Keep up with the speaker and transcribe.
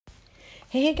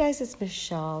Hey guys, it's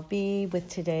Michelle B with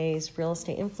today's Real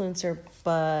Estate Influencer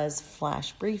Buzz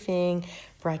Flash Briefing,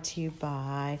 brought to you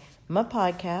by my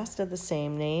podcast of the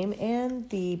same name and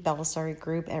the Belisari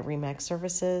Group at RE/MAX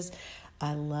Services.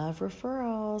 I love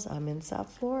referrals. I'm in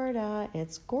South Florida.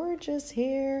 It's gorgeous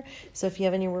here. So if you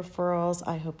have any referrals,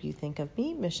 I hope you think of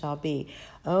me, Michelle B.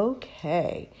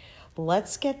 Okay,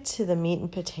 let's get to the meat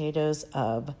and potatoes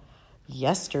of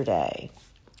yesterday.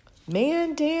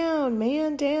 Man down.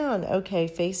 Okay,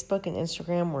 Facebook and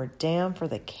Instagram were down for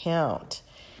the count,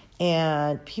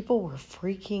 and people were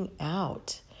freaking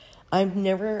out. I've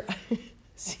never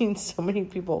seen so many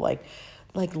people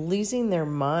like losing their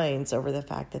minds over the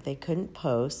fact that they couldn't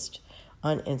post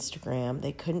on Instagram,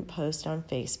 they couldn't post on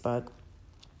Facebook.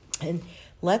 And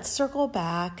let's circle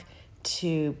back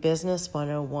to Business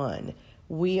 101.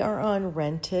 We are on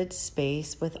rented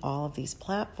space with all of these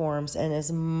platforms, and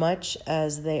as much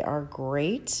as they are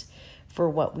great for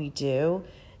what we do,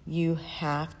 you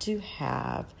have to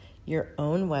have your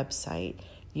own website.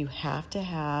 You have to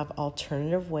have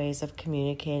alternative ways of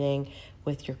communicating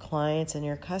with your clients and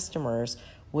your customers,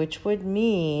 which would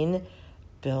mean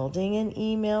building an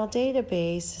email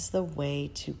database is the way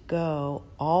to go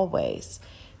always.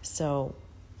 So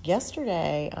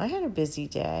yesterday, I had a busy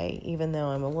day, even though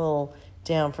I'm a little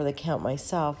down for the count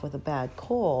myself with a bad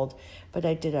cold, but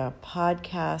I did a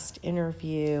podcast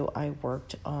interview. I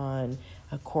worked on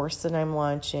a course that I'm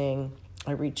launching.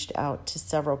 I reached out to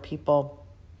several people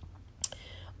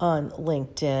on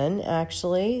LinkedIn,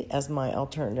 actually, as my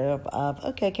alternative of,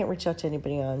 okay, I can't reach out to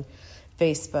anybody on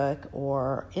Facebook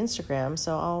or Instagram,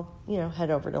 so I'll,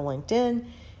 head over to LinkedIn,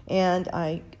 and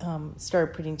I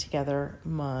started putting together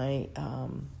my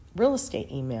real estate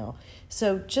email.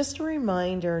 So just a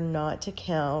reminder not to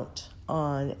count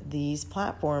on these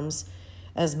platforms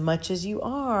as much as you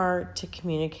are to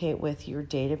communicate with your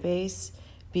database,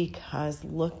 because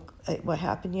look at what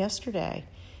happened yesterday.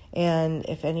 And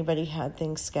if anybody had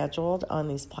things scheduled on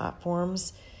these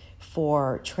platforms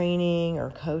for training or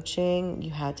coaching,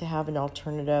 you had to have an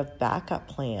alternative backup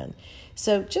plan.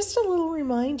 So just a little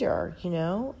reminder,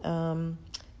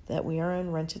 that we are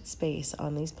in rented space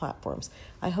on these platforms.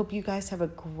 I hope you guys have a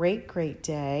great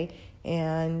day.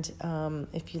 And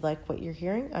if you like what you're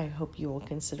hearing, I hope you will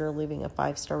consider leaving a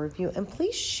 5-star review. And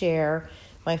please share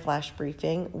my flash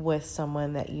briefing with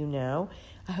someone that you know.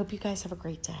 I hope you guys have a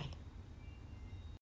great day.